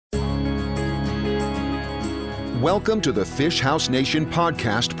Welcome to the Fish House Nation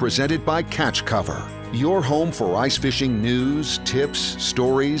podcast presented by Catch Cover, your home for ice fishing news, tips,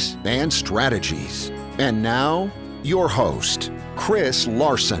 stories, and strategies. And now, your host, Chris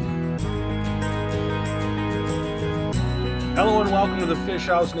Larson. Hello and welcome to the Fish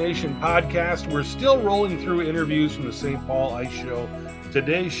House Nation podcast. We're still rolling through interviews from the St. Paul Ice Show.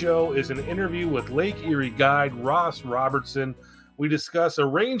 Today's show is an interview with Lake Erie guide Ross Robertson. We discuss a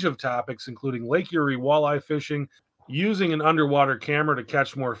range of topics, including Lake Erie walleye fishing, using an underwater camera to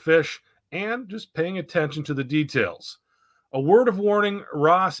catch more fish, and just paying attention to the details. A word of warning,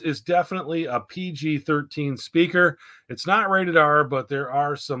 Ross is definitely a PG-13 speaker. It's not rated R, but there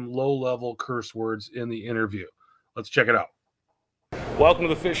are some low-level curse words in the interview. Let's check it out. Welcome to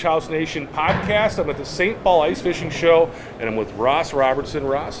the Fish House Nation podcast. I'm at the St. Paul Ice Fishing Show, and I'm with Ross Robertson.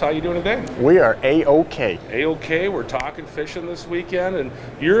 Ross, how you doing today? We are A-OK. A-OK. We're talking fishing this weekend, and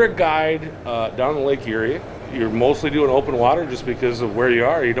you're a guide down in Lake Erie. You're mostly doing open water just because of where you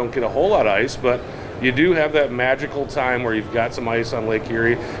are. You don't get a whole lot of ice, but you do have that magical time where you've got some ice on Lake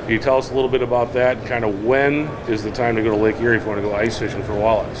Erie. Can you tell us a little bit about that, and kind of when is the time to go to Lake Erie if you want to go ice fishing for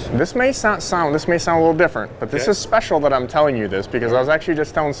walleyes? This may sound a little different, but this is special that I'm telling you this, because I was actually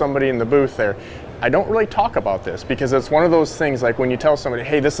just telling somebody in the booth there, I don't really talk about this because it's one of those things like when you tell somebody,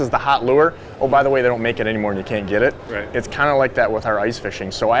 hey, this is the hot lure, oh, by the way, they don't make it anymore and you can't get it. Right. It's kind of like that with our ice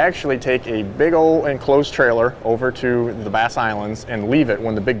fishing. So I actually take a big old enclosed trailer over to the Bass Islands and leave it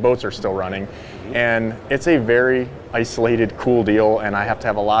when the big boats are still running. And it's a very isolated, cool deal, and I have to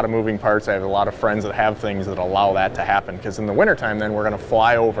have a lot of moving parts. I have a lot of friends that have things that allow that to happen, because in the wintertime then we're going to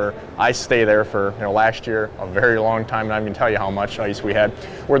fly over. I stay there for, last year, a very long time, and I can tell you how much ice we had.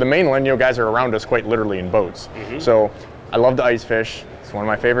 Where the mainland, guys are around us quite literally in boats. So I love to ice fish. It's one of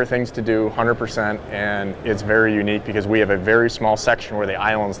my favorite things to do, 100%, and it's very unique because we have a very small section where the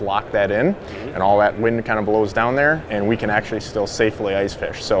islands lock that in, and all that wind kind of blows down there, and we can actually still safely ice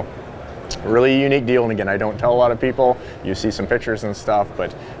fish. So really unique deal, and again, I don't tell a lot of people. You see some pictures and stuff,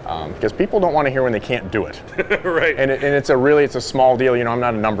 but because people don't want to hear when they can't do it. Right. And it's a small deal. I'm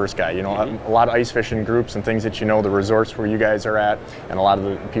not a numbers guy. A lot of ice fishing groups and things that the resorts where you guys are at, and a lot of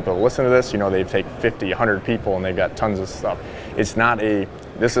the people that listen to this, they take 50, 100 people, and they've got tons of stuff.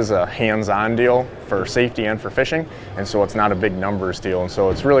 This is a hands-on deal for safety and for fishing, and so it's not a big numbers deal, and so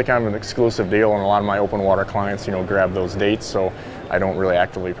it's really kind of an exclusive deal, and a lot of my open water clients, grab those dates, so I don't really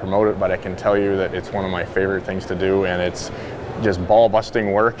actively promote it, but I can tell you that it's one of my favorite things to do, and it's just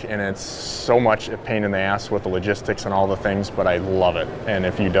ball-busting work, and it's so much a pain in the ass with the logistics and all the things, but I love it, and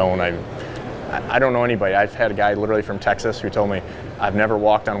if you don't, I don't know anybody. I've had a guy literally from Texas who told me, I've never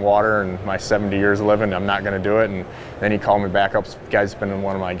walked on water in my 70 years of living, I'm not going to do it. And then he called me back up. This guy's been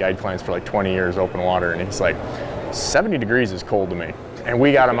one of my guide clients for like 20 years, open water, and he's like, 70 degrees is cold to me. And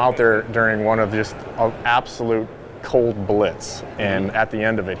we got him out there during one of just an absolute cold blitz. And at the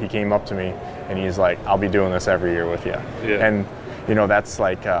end of it, he came up to me and he's like, I'll be doing this every year with you. Yeah. And, that's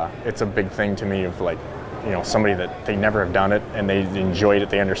like, it's a big thing to me of like, somebody that they never have done it and they enjoyed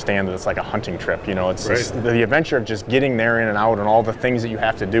it. They understand that it's like a hunting trip. It's right. Just the adventure of just getting there in and out and all the things that you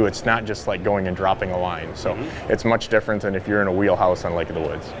have to do. It's not just like going and dropping a line. So it's much different than if you're in a wheelhouse on Lake of the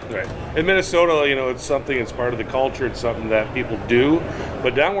Woods. Right. In Minnesota, it's something, it's part of the culture. It's something that people do.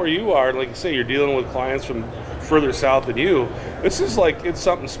 But down where you are, like you say, you're dealing with clients from further south than you. This is like, it's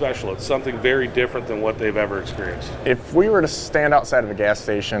something special. It's something very different than what they've ever experienced. If we were to stand outside of a gas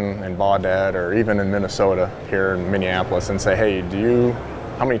station in Baudette or even in Minnesota here in Minneapolis and say, hey,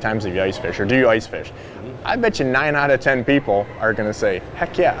 how many times have you ice fished or do you ice fish? I bet you 9 out of 10 people are going to say,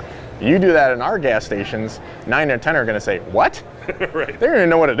 heck yeah. You do that in our gas stations, 9 out of 10 are going to say, what? Right. They don't even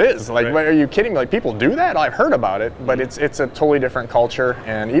know what it is. Like, right. Are you kidding? Like, people do that? I've heard about it, but it's a totally different culture.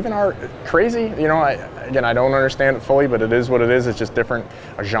 And even our crazy, I don't understand it fully, but it is what it is. It's just different,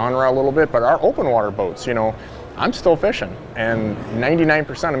 a genre a little bit. But our open water boats, I'm still fishing. And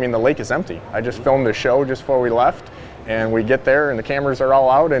 99%, the lake is empty. I just filmed a show just before we left. And we get there and the cameras are all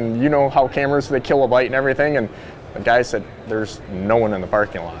out. And how cameras, they kill a bite and everything. And the guy said, there's no one in the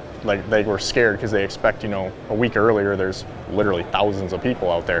parking lot. Like, they were scared because they expect, a week earlier, there's literally thousands of people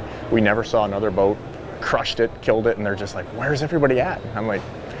out there. We never saw another boat, crushed it, killed it, and they're just like, where's everybody at? I'm like,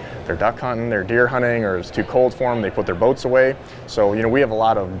 they're duck hunting, they're deer hunting, or it's too cold for them, they put their boats away. So, we have a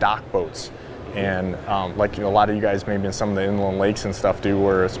lot of dock boats. And like a lot of you guys maybe in some of the inland lakes and stuff do,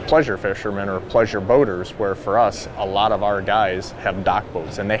 where it's pleasure fishermen or pleasure boaters, where for us, a lot of our guys have dock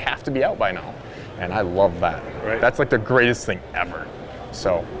boats, and they have to be out by now. And I love that. Right. That's like the greatest thing ever.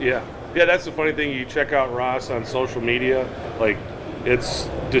 So yeah, that's the funny thing. You check out Ross on social media, like it's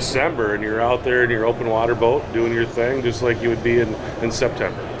December and you're out there in your open water boat doing your thing just like you would be in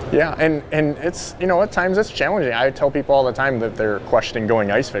September. Yeah, and it's, at times it's challenging. I tell people all the time that they're questioning going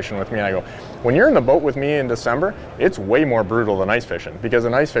ice fishing with me, and I go, when you're in the boat with me in December, it's way more brutal than ice fishing, because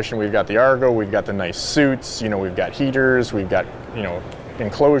in ice fishing we've got the Argo, we've got the nice suits, we've got heaters, we've got,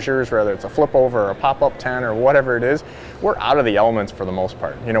 enclosures, whether it's a flip over or a pop-up tent or whatever it is. We're out of the elements for the most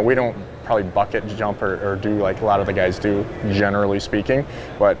part. We don't probably bucket jump or do like a lot of the guys do, generally speaking,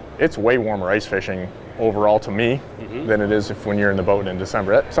 but it's way warmer ice fishing overall to me than it is when you're in the boat in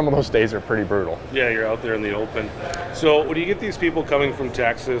December. Some of those days are pretty brutal. Yeah, you're out there in the open. So when you get these people coming from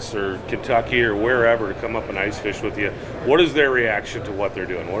Texas or Kentucky or wherever to come up and ice fish with you, what is their reaction to what they're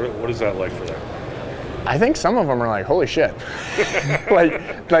doing? What is that like for them? I think some of them are like, holy shit, like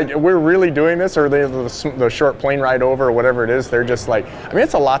we're really doing this, or the short plane ride over or whatever it is. They're just like,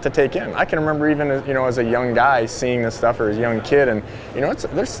 it's a lot to take in. I can remember even as a young guy seeing this stuff, or as a young kid, and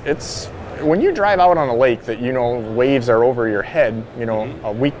it's when you drive out on a lake that waves are over your head,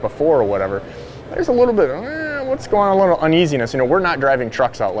 a week before or whatever. There's a little bit of, what's going on, a little uneasiness. We're not driving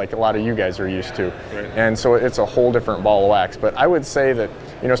trucks out like a lot of you guys are used to. Right. And so it's a whole different ball of wax. But I would say that,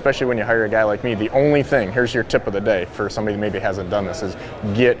 especially when you hire a guy like me, the only thing, here's your tip of the day for somebody that maybe hasn't done this, is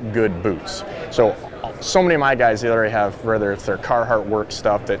get good boots. So many of my guys, they already have, whether it's their Carhartt work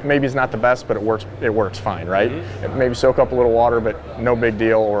stuff that maybe is not the best, but it works fine, right? Maybe soak up a little water, but no big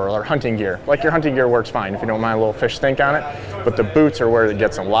deal, or their hunting gear. Like your hunting gear works fine if you don't mind a little fish stink on it, but the boots are where it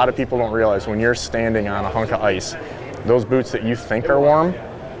gets them. A lot of people don't realize when you're standing on a hunk of ice, those boots that you think are warm,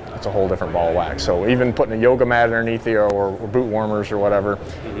 it's a whole different ball of wax. So even putting a yoga mat underneath you or boot warmers or whatever,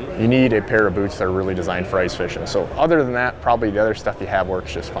 you need a pair of boots that are really designed for ice fishing. So other than that, probably the other stuff you have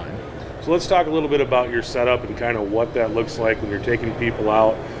works just fine. So let's talk a little bit about your setup and kind of what that looks like when you're taking people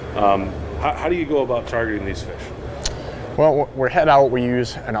out. How do you go about targeting these fish? Well, we're head out, we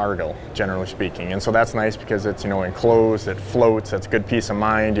use an Argo, generally speaking, and so that's nice because it's enclosed, it floats, that's good peace of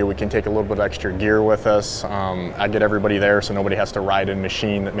mind. We can take a little bit of extra gear with us. I get everybody there so nobody has to ride a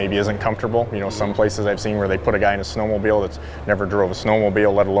machine that maybe isn't comfortable. Some places I've seen where they put a guy in a snowmobile that's never drove a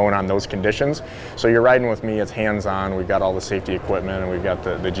snowmobile, let alone on those conditions. So you're riding with me, it's hands-on, we've got all the safety equipment, and we've got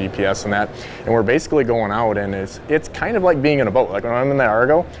the GPS and that, and we're basically going out, and it's kind of like being in a boat. Like when I'm in the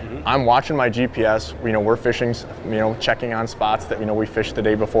Argo, I'm watching my GPS, we're fishing, checking on spots that we fished the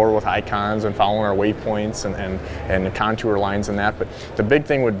day before with icons and following our waypoints and the contour lines and that. But the big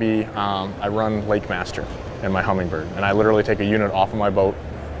thing would be I run Lake Master in my Humminbird, and I literally take a unit off of my boat.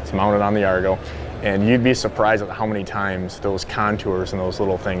 It's mounted on the Argo, and you'd be surprised at how many times those contours and those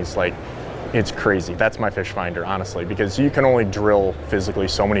little things, like, it's crazy. That's my fish finder, honestly, because you can only drill physically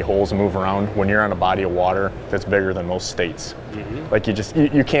so many holes and move around when you're on a body of water that's bigger than most states. Like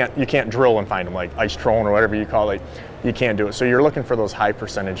you can't drill and find them, like ice trolling or whatever you call it. You can't do it. So you're looking for those high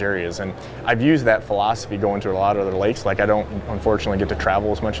percentage areas, and I've used that philosophy going to a lot of other lakes. Like I don't unfortunately get to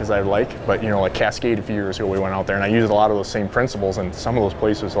travel as much as I'd like, but like Cascade a few years ago we went out there and I used a lot of those same principles, and some of those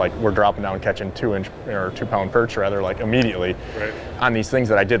places, like, we're dropping down catching 2-inch or 2-pound perch rather, like immediately on these things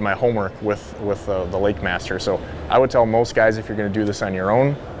that I did my homework with the Lake Master. So I would tell most guys, if you're going to do this on your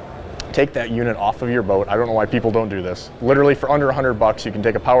own, take that unit off of your boat. I don't know why people don't do this. Literally for under $100, you can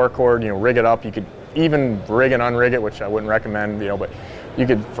take a power cord, rig it up. You could even rig and unrig it, which I wouldn't recommend, but you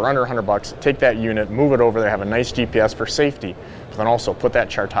could, for under $100, take that unit, move it over there, have a nice GPS for safety, but then also put that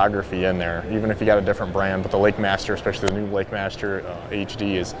chartography in there, even if you got a different brand. But the Lake Master, especially the new Lake Master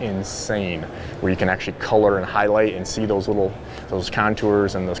HD, is insane, where you can actually color and highlight and see those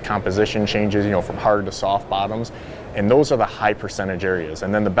contours and those composition changes, from hard to soft bottoms. And those are the high percentage areas.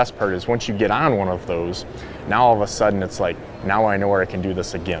 And then the best part is once you get on one of those, now all of a sudden it's like, now I know where I can do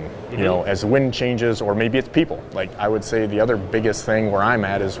this again. As the wind changes, or maybe it's people. Like I would say the other biggest thing where I'm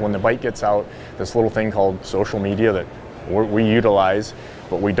at is when the bite gets out, this little thing called social media that we utilize,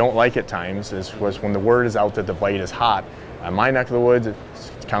 but we don't like at times, was when the word is out that the bite is hot. On my neck of the woods, it's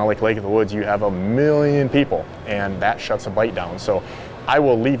kind of like Lake of the Woods, you have 1 million people, and that shuts a bite down. So I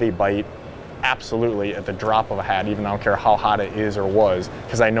will leave a bite absolutely at the drop of a hat, even I don't care how hot it is or was,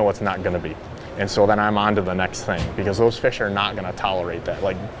 because I know it's not going to be. And so then I'm on to the next thing, because those fish are not going to tolerate that.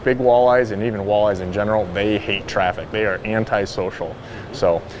 Like big walleyes, and even walleyes in general, they hate traffic. They are antisocial.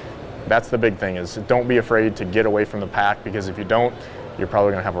 So that's the big thing, is don't be afraid to get away from the pack, because if you don't, you're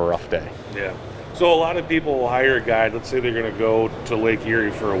probably going to have a rough day. Yeah. So a lot of people will hire a guide. Let's say they're going to go to Lake Erie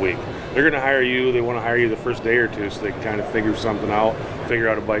for a week. They're going to hire you. They want to hire you the first day or two so they can kind of figure something out, figure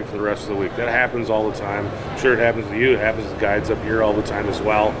out a bite for the rest of the week. That happens all the time. I'm sure it happens to you. It happens to guides up here all the time as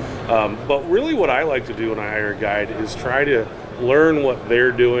well. But really what I like to do when I hire a guide is try to learn what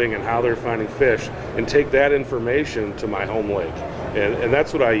they're doing and how they're finding fish, and take that information to my home lake. And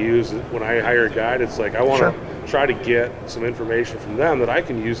that's what I use when I hire a guide. It's like I want to try to get some information from them that I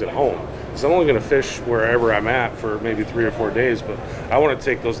can use at home. So I'm only going to fish wherever I'm at for maybe 3 or 4 days, but I want to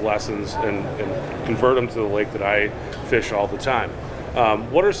take those lessons and convert them to the lake that I fish all the time.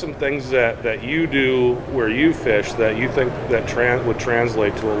 What are some things that you do where you fish that you think that would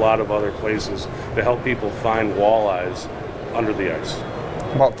translate to a lot of other places to help people find walleyes under the ice?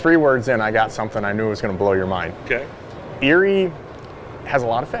 About 3 words in, I got something I knew was going to blow your mind. Okay. Erie has a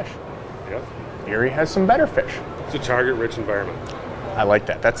lot of fish. Yep. Erie has some better fish. It's a target-rich environment. I like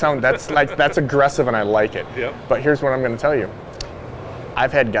that. That's aggressive, and I like it. Yep. But here's what I'm going to tell you.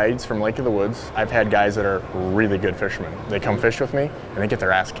 I've had guides from Lake of the Woods. I've had guys that are really good fishermen. They come fish with me, and they get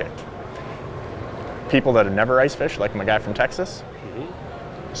their ass kicked. People that have never ice fished, like my guy from Texas,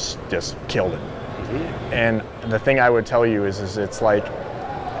 just killed it. And the thing I would tell you is it's like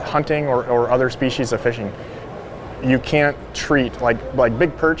hunting or other species of fishing. You can't treat, like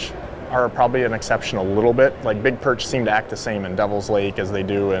big perch are probably an exception a little bit. Like big perch seem to act the same in Devil's Lake as they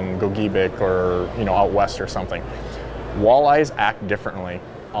do in Gogebic or out west or something. Walleyes act differently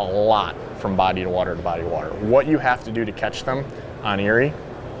a lot from body to water to body to water. What you have to do to catch them on Erie,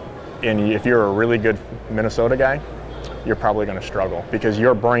 and if you're a really good Minnesota guy, you're probably going to struggle because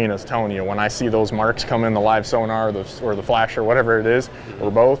your brain is telling you, when I see those marks come in the live sonar or the flash or whatever it is, or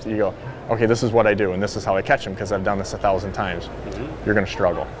both, you go, okay, this is what I do and this is how I catch them because I've done this 1,000 times. You're going to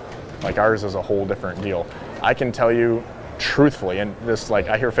struggle. Like ours is a whole different deal. I can tell you truthfully, and this, like,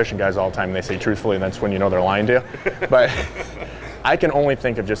 I hear fishing guys all the time, and they say truthfully, and that's when you know they're lying to you. But I can only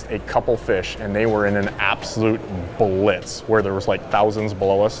think of just a couple fish, and they were in an absolute blitz where there was like thousands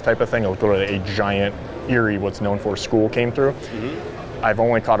below us type of thing. Literally a giant Erie, what's known for school, came through. I've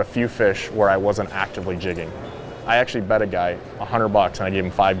only caught a few fish where I wasn't actively jigging. I actually bet a guy $100 and I gave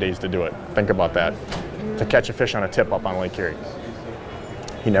him 5 days to do it. Think about that. To catch a fish on a tip up on Lake Erie.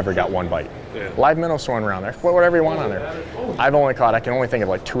 He never got one bite. Live minnow swimming around there, whatever you want on there. I can only think of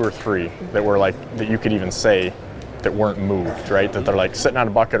like 2 or 3 that were like, that you could even say that weren't moved, right? That they're like sitting on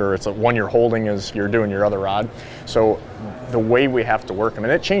a bucket, or it's like one you're holding as you're doing your other rod. So the way we have to work, I mean,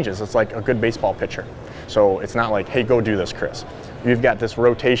 it changes. It's like a good baseball pitcher. So it's not like, hey, go do this, Chris. You've got this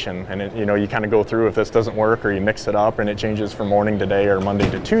rotation, and it, you kind of go through if this doesn't work, or you mix it up, and it changes from morning to day or Monday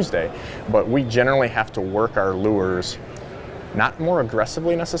to Tuesday. But we generally have to work our lures not more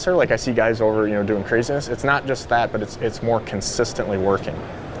aggressively necessarily. Like I see guys over, doing craziness. It's not just that, but it's more consistently working,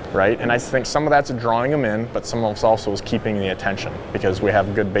 right? And I think some of that's drawing them in, but some of it's also is keeping the attention because we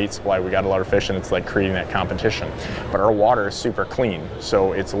have good bait supply. We got a lot of fish, and it's like creating that competition. But our water is super clean,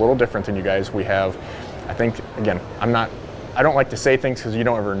 so it's a little different than you guys. We have, I think, again, I don't like to say things because you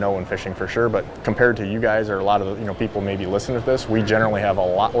don't ever know in fishing for sure, but compared to you guys or a lot of people maybe listening to this, we generally have a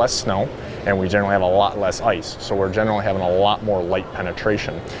lot less snow and we generally have a lot less ice. So we're generally having a lot more light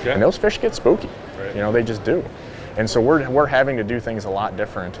penetration. Okay. And those fish get spooky. Right. They just do. And so we're having to do things a lot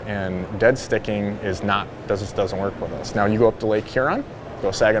different, and dead sticking doesn't work with us. Now you go up to Lake Huron,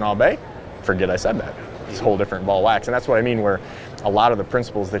 go Saginaw Bay, forget I said that. It's a whole different ball of wax. And that's what I mean, where a lot of the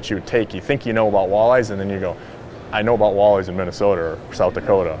principles that you take, you think you know about walleyes, and then you go, I know about walleyes in Minnesota or South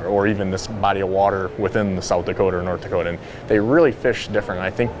Dakota, or even this body of water within the South Dakota or North Dakota, and they really fish different. And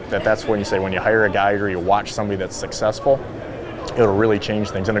I think that's when you say, when you hire a guide or you watch somebody that's successful, it'll really change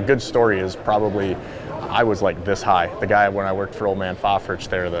things. And a good story is probably, I was like this high. The guy, when I worked for Old Man Fofrich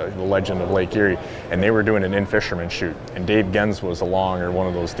there, the legend of Lake Erie, and they were doing an in-fisherman shoot, and Dave Gens was along, or one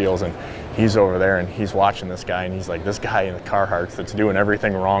of those deals, and he's over there and he's watching this guy, and he's like, this guy in the Carhartts that's doing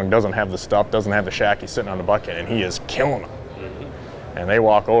everything wrong, doesn't have the stuff, doesn't have the shack, he's sitting on the bucket, and he is killing them. And they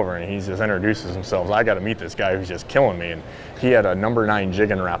walk over and he just introduces himself. I got to meet this guy who's just killing me. And he had a number 9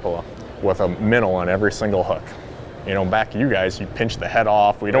 jigging Rapala with a minnow on every single hook. Back to you guys, you pinch the head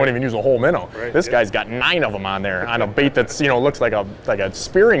off. We don't even use a whole minnow. Right. This guy's got 9 of them on there on a bait that's, looks like a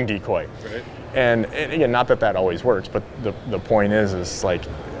spearing decoy. Right. And again, not that always works, but the point is like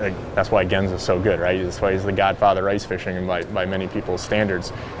that's why Gens is so good, right? That's why he's the godfather of ice fishing by many people's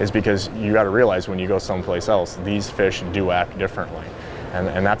standards, is because you got to realize when you go someplace else, these fish do act differently.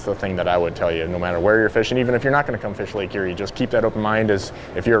 And that's the thing that I would tell you, no matter where you're fishing, even if you're not going to come fish Lake Erie, just keep that open mind. As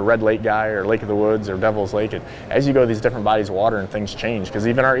if you're a Red Lake guy or Lake of the Woods or Devil's Lake, as you go to these different bodies of water and things change, because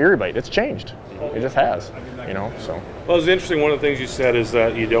even our Erie bite, it's changed. It just has, so. Well, it's interesting, one of the things you said is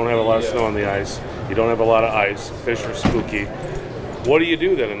that you don't have a lot of snow on the ice, you don't have a lot of ice, fish are spooky. What do you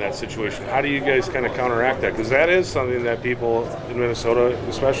do then in that situation? How do you guys kind of counteract that? Because that is something that people in Minnesota,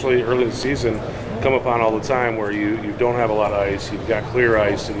 especially early in the season, come upon all the time, where you don't have a lot of ice, you've got clear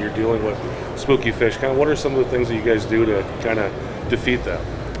ice, and you're dealing with spooky fish. Kind of, what are some of the things that you guys do to kind of defeat that?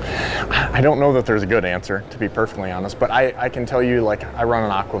 I don't know that there's a good answer, to be perfectly honest, but I can tell you, like, I run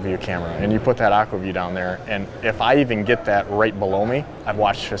an AquaView camera, and you put that AquaView down there, and if I even get that right below me, I've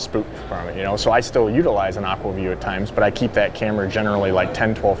watched fish spook from it, you know, so I still utilize an AquaView at times, but I keep that camera generally like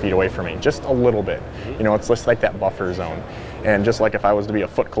 10, 12 feet away from me, just a little bit, you know, it's just like that buffer zone. And just like if I was to be a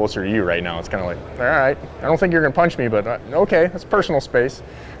foot closer to you right now, it's kind of like, all right, I don't think you're going to punch me, but okay, that's personal space.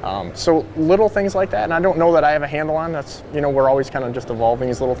 So little things like that, and I don't know that I have a handle on. That's, you know, we're always kind of just evolving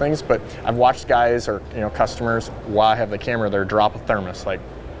these little things, but I've watched guys or, you know, customers, while I have the camera there, drop a thermos. Like,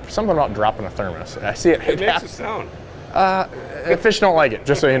 something about dropping a thermos. I see it. It makes a sound. Fish don't like it,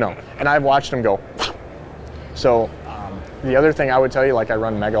 just so you know. And I've watched them go. So the other thing I would tell you, like, I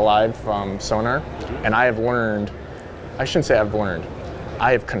run Mega Live sonar, and I have learned, I shouldn't say I've learned,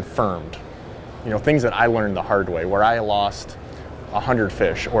 I have confirmed, you know, things that I learned the hard way, where I lost 100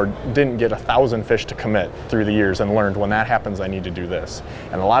 fish or didn't get 1,000 fish to commit through the years, and learned when that happens I need to do this.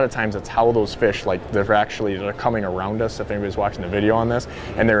 And a lot of times it's how those fish, like, they're coming around us, if anybody's watching the video on this,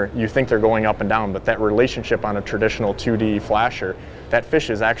 and you think they're going up and down, but that relationship on a traditional 2D flasher, that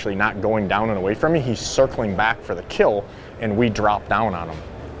fish is actually not going down and away from me, he's circling back for the kill, and we drop down on him.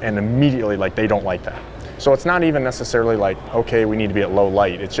 And immediately, like, they don't like that. So it's not even necessarily like, okay, we need to be at low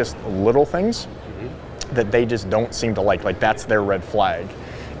light. It's just little things that they just don't seem to like that's their red flag.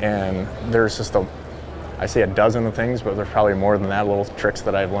 And there's just I say a dozen of things, but there's probably more than that, little tricks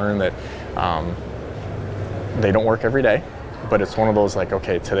that I've learned that they don't work every day, but it's one of those, like,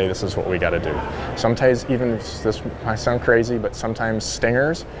 okay, today this is what we got to do. Sometimes even, this might sound crazy, but sometimes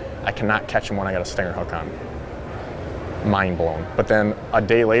stingers, I cannot catch them when I got a stinger hook on. Mind blown. But then a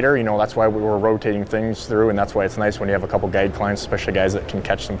day later, you know, that's why we were rotating things through, and that's why it's nice when you have a couple guide clients, especially guys that can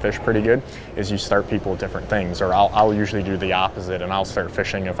catch some fish pretty good, is you start people with different things. Or I'll usually do the opposite, and I'll start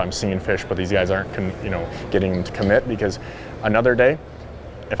fishing if I'm seeing fish, but these guys aren't, you know, getting them to commit, because another day,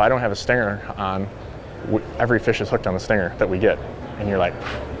 if I don't have a stinger on, every fish is hooked on the stinger that we get. And you're like,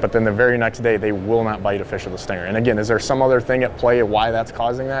 but then the very next day, they will not bite a fish with a stinger. And again, is there some other thing at play of why that's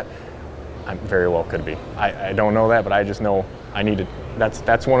causing that? Very well could be. I don't know that, but I just know I need to.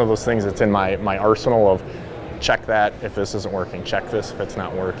 That's one of those things that's in my arsenal of, check that if this isn't working, check this if it's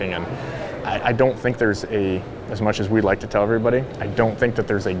not working. And I don't think there's as much as we'd like to tell everybody, I don't think that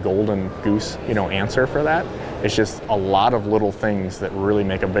there's a golden goose, you know, answer for that. It's just a lot of little things that really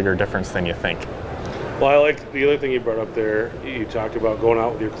make a bigger difference than you think. Well, I like the other thing you brought up there. You talked about going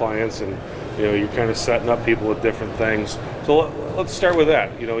out with your clients, and, you know, you're kind of setting up people with different things. So let's start with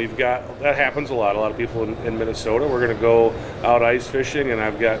that. You know, that happens a lot. A lot of people in Minnesota, we're going to go out ice fishing, and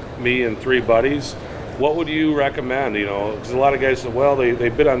I've got me and 3 buddies. What would you recommend? You know, because a lot of guys say, well, they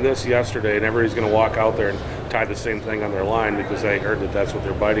bid on this yesterday, and everybody's going to walk out there and tie the same thing on their line because they heard that that's what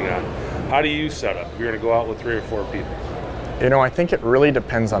they're biting on. How do you set up? You're going to go out with 3 or 4 people. You know, I think it really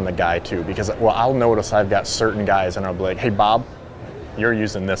depends on the guy too, because, well, I'll notice I've got certain guys and I'll be like, hey, Bob, you're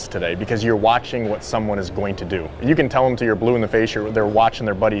using this today, because you're watching what someone is going to do. You can tell them till you're blue in the face, they're watching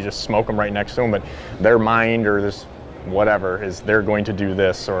their buddy just smoke them right next to them, but their mind or this whatever is they're going to do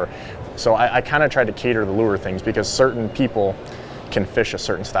this. Or so I kind of try to cater the lure things, because certain people can fish a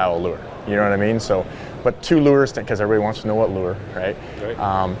certain style of lure. You know what I mean? So, but 2 lures, because everybody wants to know what lure, right?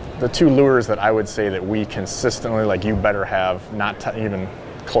 The 2 lures that I would say that we consistently, like, you better have, not even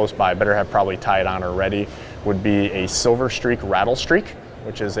close by, better have probably tied on or ready, would be a Silver Streak Rattle Streak,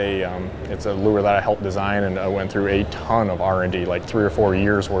 which is it's a lure that I helped design, and I went through a ton of R&D, like 3 or 4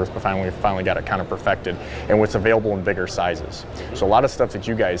 years worth, but finally got it kind of perfected, and it's available in bigger sizes. So a lot of stuff that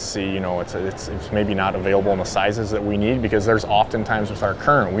you guys see, you know, it's maybe not available in the sizes that we need, because there's oftentimes with our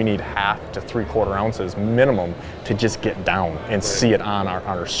current, we need 1/2 to 3/4 ounces minimum to just get down and see it on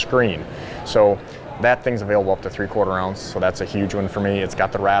our screen. So that thing's available up to 3/4 ounce, so that's a huge one for me. It's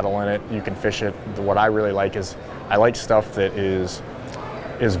got the rattle in it. You can fish it. What I really like is, I like stuff that is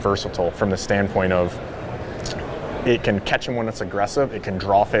versatile from the standpoint of, it can catch them when it's aggressive, it can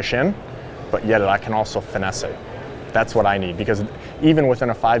draw fish in, but yet I can also finesse it. That's what I need, because even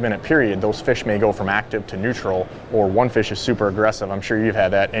within a 5-minute period, those fish may go from active to neutral, or one fish is super aggressive, I'm sure you've had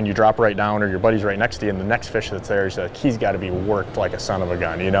that, and you drop right down, or your buddy's right next to you, and the next fish that's there is like, he's got to be worked like a son of a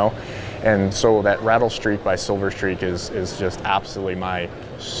gun, you know? And so that Rattle Streak by Silver Streak is just absolutely my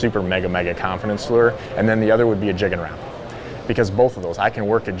super mega confidence lure. And then the other would be a Jig and Wrap, because both of those, I can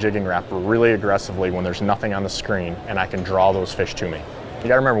work a jigging wrap really aggressively when there's nothing on the screen, and I can draw those fish to me. You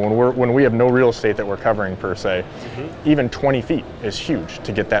gotta remember, when we have no real estate that we're covering per se, even 20 feet is huge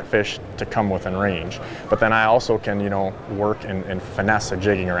to get that fish to come within range. But then I also can, you know, work and finesse a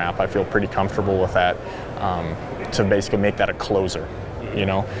jigging wrap. I feel pretty comfortable with that, to basically make that a closer, you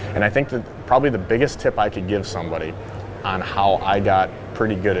know? And I think that probably the biggest tip I could give somebody on how I got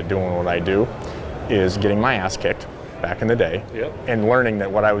pretty good at doing what I do is getting my ass kicked back in the day, Yep. and learning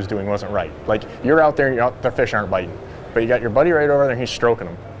that what I was doing wasn't right. Like, you're out there and the fish aren't biting, but you got your buddy right over there and he's stroking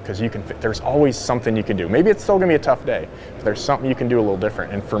them, because there's always something you can do. Maybe it's still gonna be a tough day, but there's something you can do a little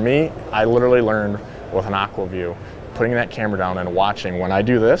different. And for me, I literally learned with an AquaView, putting that camera down and watching, when I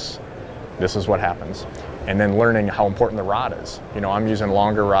do this is what happens. And then learning how important the rod is. You know, I'm using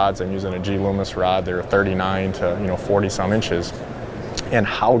longer rods. I'm using a G Loomis rod. They're 39 to 40 some inches. And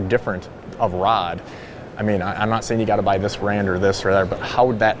how different of rod. I mean, I'm not saying you got to buy this brand or this or that, but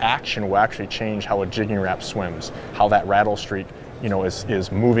how that action will actually change how a jigging Rap swims, how that rattle streak,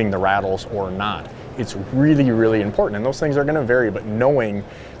 is moving the rattles or not. It's really, really important, and those things are going to vary. But knowing,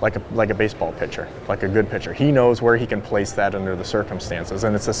 like a baseball pitcher, like a good pitcher, he knows where he can place that under the circumstances.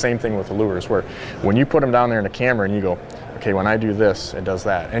 And it's the same thing with the lures, where when you put them down there in the camera and you go, okay, when I do this, it does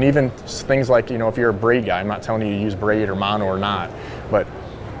that. And even things like, if you're a braid guy, I'm not telling you to use braid or mono or not, but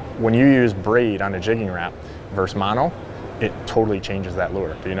when you use braid on a jigging Rap versus mono, it totally changes that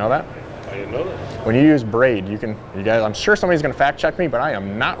lure. Do you know that? I didn't know that. When you use braid, you guys, I'm sure somebody's going to fact check me, but I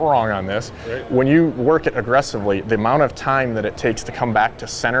am not wrong on this. Right. When you work it aggressively, the amount of time that it takes to come back to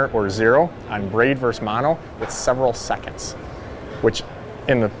center or zero on braid versus mono, it's several seconds, which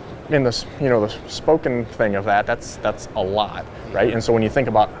in the spoken thing of that's a lot, right? And so when you think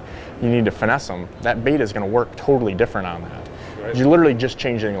about you need to finesse them, that bait is going to work totally different on that. Right. You're literally just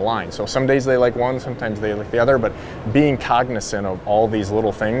changing the line. So some days they like one, sometimes they like the other, but being cognizant of all these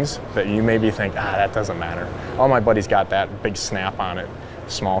little things that you maybe think, that doesn't matter. Oh, my buddy's got that big snap on it,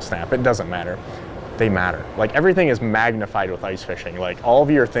 small snap. It doesn't matter. They matter. Like, everything is magnified with ice fishing. Like, all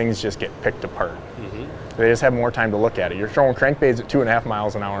of your things just get picked apart. Mm-hmm. They just have more time to look at it. You're throwing crankbaits at 2.5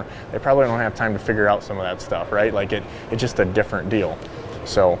 miles an hour. They probably don't have time to figure out some of that stuff, right? Like, it's just a different deal.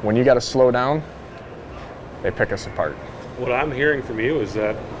 So when you got to slow down, they pick us apart. What I'm hearing from you is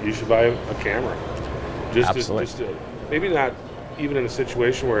that you should buy a camera. Absolutely. Maybe not even in a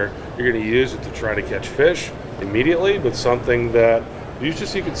situation where you're going to use it to try to catch fish immediately, but something that you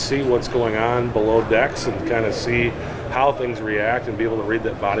can see what's going on below decks and kind of see how things react and be able to read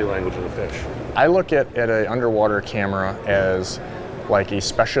that body language of the fish. I look at an underwater camera as like a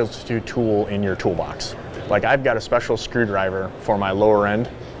specialty tool in your toolbox. Like, I've got a special screwdriver for my lower end.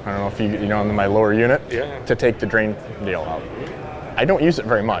 I don't know if you know my lower unit, to take the drain deal out. I don't use it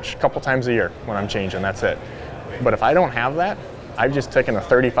very much, a couple times a year when I'm changing, that's it. But if I don't have that, I've just taken a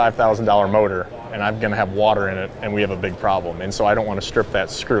 $35,000 motor and I'm gonna have water in it and we have a big problem. And so I don't wanna strip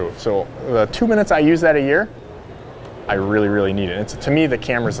that screw. So the 2 minutes I use that a year, I really, really need it. To me, the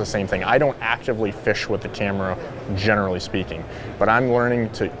camera's the same thing. I don't actively fish with the camera, generally speaking, but I'm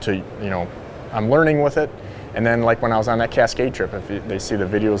learning I'm learning with it. And then, like, when I was on that Cascade trip, if they see the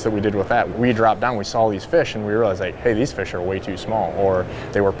videos that we did with that, we dropped down, we saw these fish, and we realized, like, hey, these fish are way too small. Or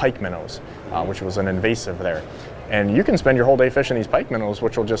they were pike minnows, which was an invasive there. And you can spend your whole day fishing these pike minnows,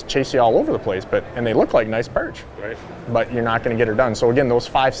 which will just chase you all over the place, and they look like nice perch. Right. But you're not going to get her done. So again, those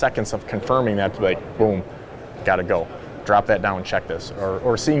 5 seconds of confirming that, like, boom, got to go. Drop that down, check this.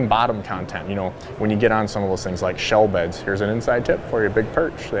 Or seeing bottom content, when you get on some of those things like shell beds. Here's an inside tip for you, big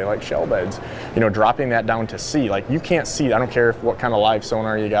perch. They like shell beds. Dropping that down to see. Like, you can't see, I don't care what kind of live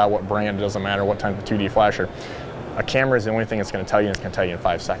sonar you got, what brand, it doesn't matter, what type of 2D flasher. A camera is the only thing it's going to tell you, and it's going to tell you in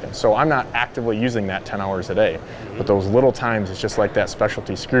 5 seconds. So I'm not actively using that 10 hours a day. Mm-hmm. But those little times, it's just like that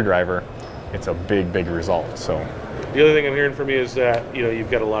specialty screwdriver. It's a big, big result. So the other thing I'm hearing from you is that, you've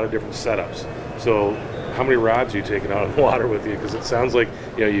got a lot of different setups. So how many rods are you taking out of the water with you? Because it sounds like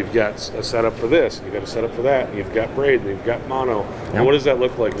you've got a setup for this, and you've got a setup for that, and you've got braid, and you've got mono. Yep. And what does that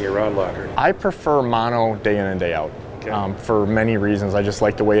look like in your rod locker? I prefer mono day in and day out. Okay. For many reasons. I just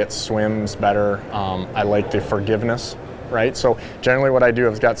like the way it swims better. I like the forgiveness, right? So generally what I do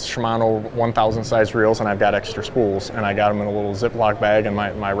is I've got Shimano 1000 size reels, and I've got extra spools, and I got them in a little Ziploc bag in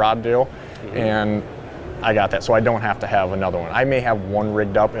my rod deal, and I got that, so I don't have to have another one. I may have one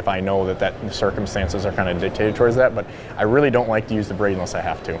rigged up if I know that the circumstances are kind of dictated towards that, but I really don't like to use the braid unless I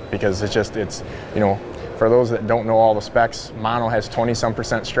have to, because it's for those that don't know all the specs, mono has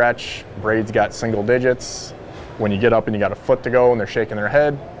 20-some% stretch, braid's got single digits. When you get up and you got a foot to go and they're shaking their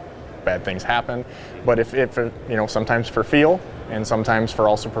head, bad things happen. But if sometimes for feel and sometimes for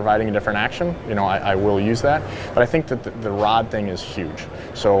also providing a different action, I will use that. But I think that the rod thing is huge.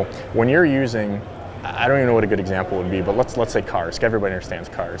 So when you're using, I don't even know what a good example would be, but let's say cars. Everybody understands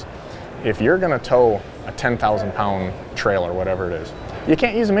cars. If you're going to tow a 10,000-pound trailer, whatever it is, you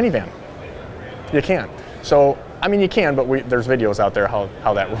can't use a minivan. You can't. So I mean, you can, but there's videos out there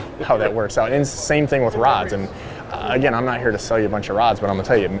how that works out. And it's the same thing with rods. And again, I'm not here to sell you a bunch of rods, but I'm gonna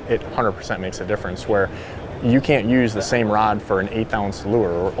tell you, it 100% makes a difference. Where you can't use the same rod for an 1/8 ounce lure.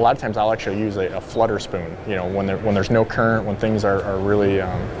 Or a lot of times I'll actually use a flutter spoon, you know, when there's no current, when things are really,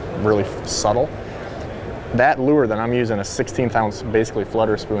 really subtle. That lure that I'm using a 1/16 ounce basically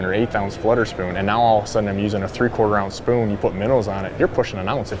flutter spoon or 1/8 ounce flutter spoon, and now all of a sudden I'm using a 3/4 ounce spoon, you put minnows on it, you're pushing an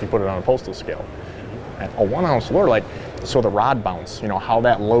ounce if you put it on a postal scale. And a 1 ounce lure, like, so the rod bounce, you know, how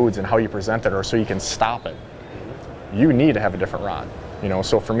that loads and how you present it, or so you can stop it, you need to have a different rod. You know,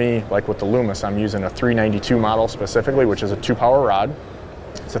 so for me, like with the Loomis, I'm using a 392 model specifically, which is a 2-power rod.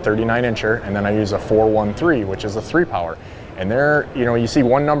 It's a 39 incher, and then I use a 413, which is a 3-power. And there, you know, you see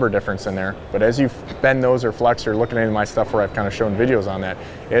one number difference in there, but as you bend those or flex or looking into my stuff where I've kind of shown videos on that,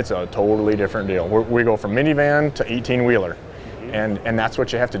 it's a totally different deal. We go from minivan to 18-wheeler. And that's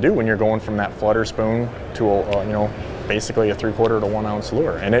what you have to do when you're going from that flutter spoon to a, you know, basically a 3/4 to 1 ounce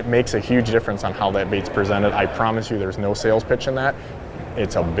lure. And it makes a huge difference on how that bait's presented. I promise you there's no sales pitch in that.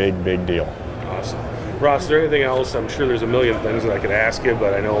 It's a big, big deal. Awesome. Ross, is there anything else? I'm sure there's a million things that I could ask you,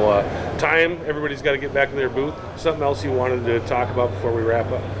 but I know time, everybody's got to get back to their booth. Something else you wanted to talk about before we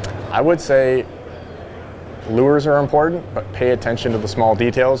wrap up? I would say lures are important, but pay attention to the small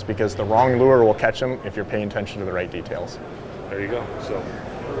details, because the wrong lure will catch them if you're paying attention to the right details. There you go. So,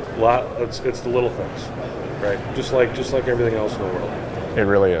 it's the little things, right? Just like everything else in the world. It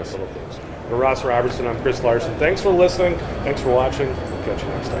really is. Little things. For Ross Robertson, I'm Chris Larson. Thanks for listening. Thanks for watching. We'll catch you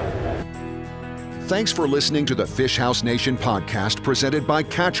next time. Thanks for listening to the Fish House Nation podcast presented by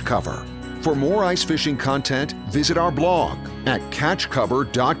Catch Cover. For more ice fishing content, visit our blog at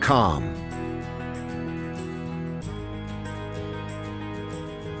catchcover.com.